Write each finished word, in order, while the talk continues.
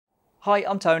Hi,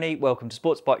 I'm Tony. Welcome to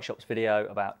Sports Bike Shop's video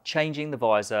about changing the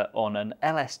visor on an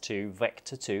LS2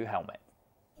 Vector 2 helmet.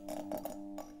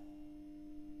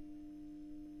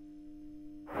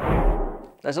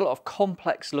 There's a lot of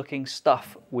complex looking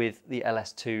stuff with the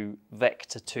LS2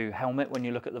 Vector 2 helmet. When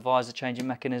you look at the visor changing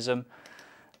mechanism,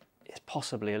 it's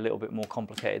possibly a little bit more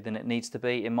complicated than it needs to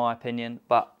be, in my opinion,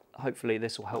 but hopefully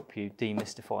this will help you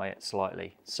demystify it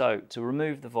slightly. So to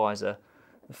remove the visor,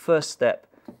 the first step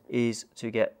is to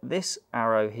get this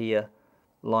arrow here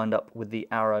lined up with the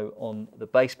arrow on the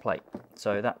base plate.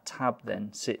 So that tab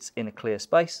then sits in a clear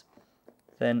space.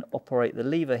 Then operate the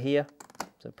lever here,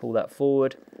 so pull that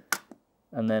forward,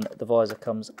 and then the visor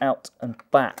comes out and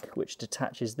back, which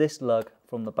detaches this lug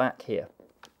from the back here.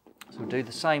 So we'll do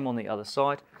the same on the other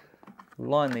side. We'll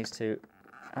line these two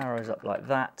arrows up like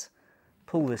that,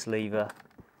 pull this lever,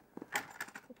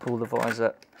 pull the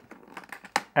visor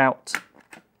out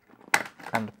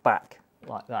and back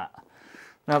like that.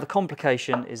 Now the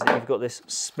complication is that you've got this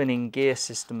spinning gear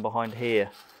system behind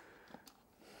here.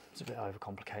 It's a bit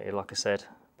overcomplicated, like I said,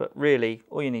 but really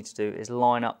all you need to do is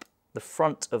line up the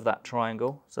front of that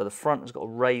triangle. So the front has got a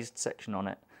raised section on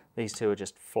it. These two are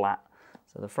just flat.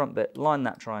 So the front bit, line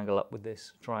that triangle up with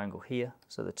this triangle here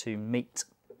so the two meet.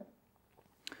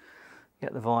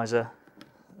 Get the visor,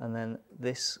 and then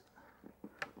this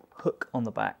hook on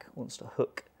the back wants to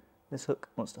hook. This hook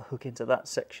wants to hook into that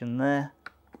section there.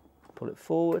 Pull it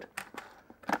forward.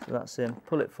 So that's in.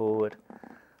 Pull it forward.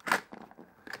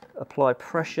 Apply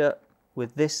pressure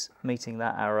with this meeting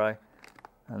that arrow,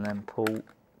 and then pull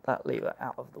that lever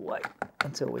out of the way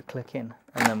until we click in,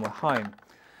 and then we're home.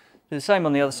 Do the same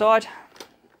on the other side.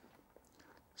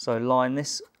 So line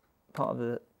this part of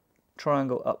the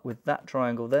triangle up with that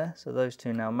triangle there, so those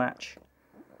two now match.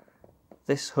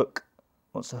 This hook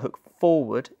wants to hook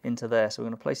forward into there, so we're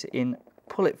going to place it in,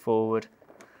 pull it forward,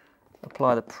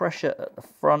 apply the pressure at the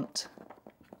front,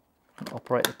 and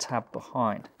operate the tab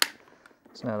behind.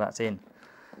 So now that's in.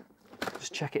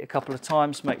 Just check it a couple of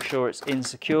times, make sure it's in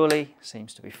securely,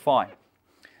 seems to be fine.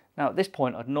 Now at this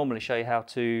point I'd normally show you how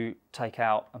to take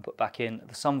out and put back in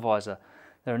the sun visor.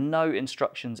 There are no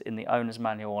instructions in the owner's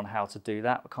manual on how to do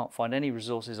that. I can't find any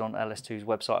resources on LS2's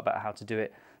website about how to do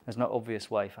it. There's no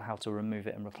obvious way for how to remove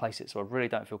it and replace it, so I really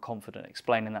don't feel confident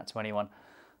explaining that to anyone.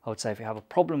 I would say if you have a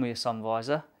problem with your sun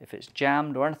visor, if it's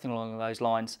jammed or anything along those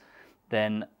lines,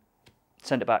 then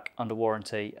send it back under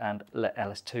warranty and let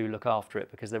LS2 look after it,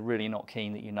 because they're really not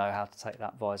keen that you know how to take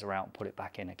that visor out and put it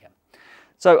back in again.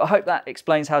 So I hope that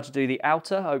explains how to do the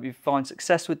outer. I hope you find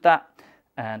success with that,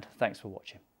 and thanks for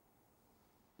watching.